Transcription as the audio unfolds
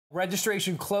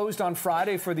Registration closed on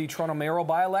Friday for the Toronto mayoral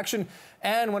by-election,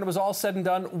 and when it was all said and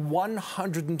done,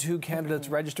 102 candidates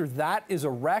registered. That is a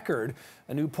record.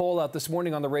 A new poll out this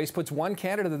morning on the race puts one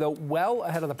candidate, though, well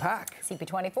ahead of the pack.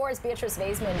 CP24's Beatrice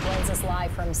Vaisman joins us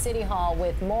live from City Hall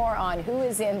with more on who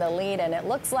is in the lead, and it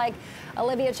looks like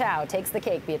Olivia Chow takes the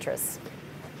cake, Beatrice.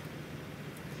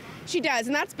 She does,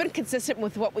 and that's been consistent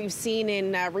with what we've seen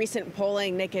in recent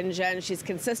polling, Nick and Jen. She's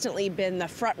consistently been the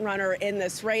front runner in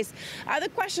this race. The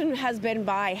question has been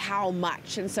by how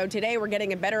much, and so today we're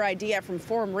getting a better idea from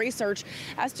Forum Research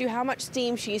as to how much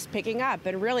steam she's picking up.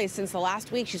 And really, since the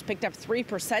last week, she's picked up 3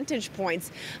 percentage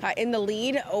points in the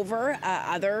lead over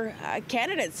other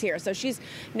candidates here. So she's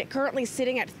currently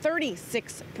sitting at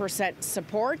 36%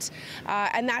 support,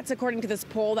 and that's according to this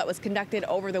poll that was conducted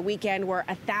over the weekend, where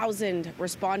 1,000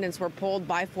 respondents were polled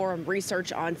by Forum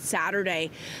Research on Saturday.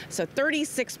 So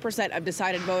 36% of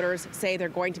decided voters say they're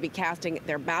going to be casting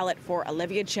their ballot for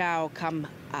Olivia Chow come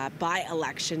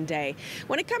by-election day.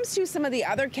 When it comes to some of the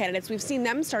other candidates, we've seen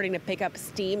them starting to pick up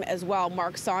steam as well.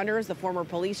 Mark Saunders, the former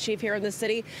police chief here in the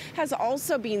city, has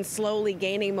also been slowly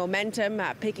gaining momentum,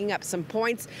 picking up some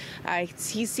points.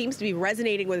 He seems to be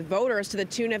resonating with voters to the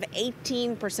tune of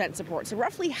 18% support, so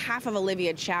roughly half of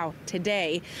Olivia Chow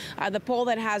today. The poll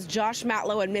that has Josh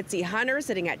Matlow and Mitzi Hunter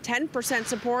sitting at 10%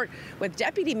 support, with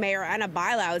Deputy Mayor Anna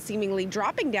Bilow seemingly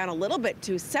dropping down a little bit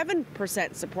to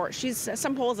 7% support.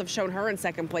 Some polls have shown her in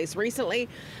second place recently.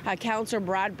 Councillor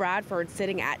Brad Bradford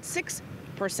sitting at 6%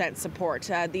 support.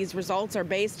 These results are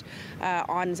based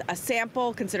on a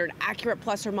sample considered accurate,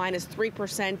 plus or minus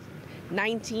 3%,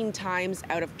 19 times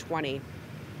out of 20.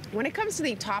 When it comes to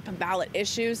the top ballot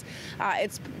issues,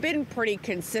 it's been pretty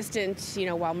consistent. You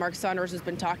know, while Mark Saunders has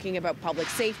been talking about public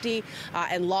safety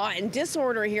and law and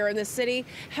disorder here in the city,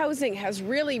 housing has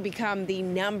really become the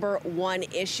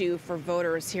 #1 issue for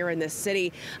voters here in this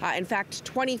city. In fact,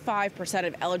 25%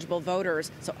 of eligible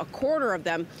voters, so a quarter of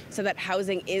them, said that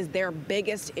housing is their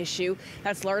biggest issue.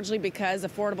 That's largely because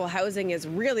affordable housing is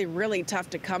really, really tough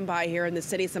to come by here in the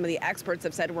city. Some of the experts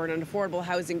have said we're in an affordable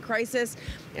housing crisis,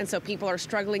 and so people are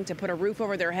struggling to put a roof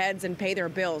over their heads and pay their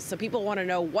bills. So people want to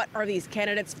know, what are these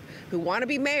candidates who want to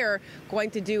be mayor going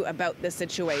to do about this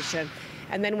situation?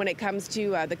 And then when it comes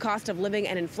to the cost of living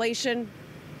and inflation,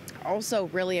 also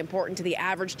really important to the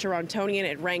average Torontonian.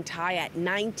 It ranked high at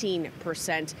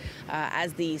 19%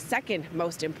 as the second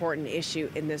most important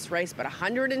issue in this race. But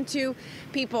 102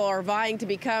 people are vying to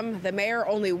become the mayor.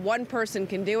 Only one person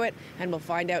can do it, and we'll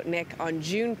find out, Nick, on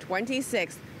June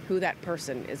 26th who that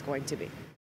person is going to be.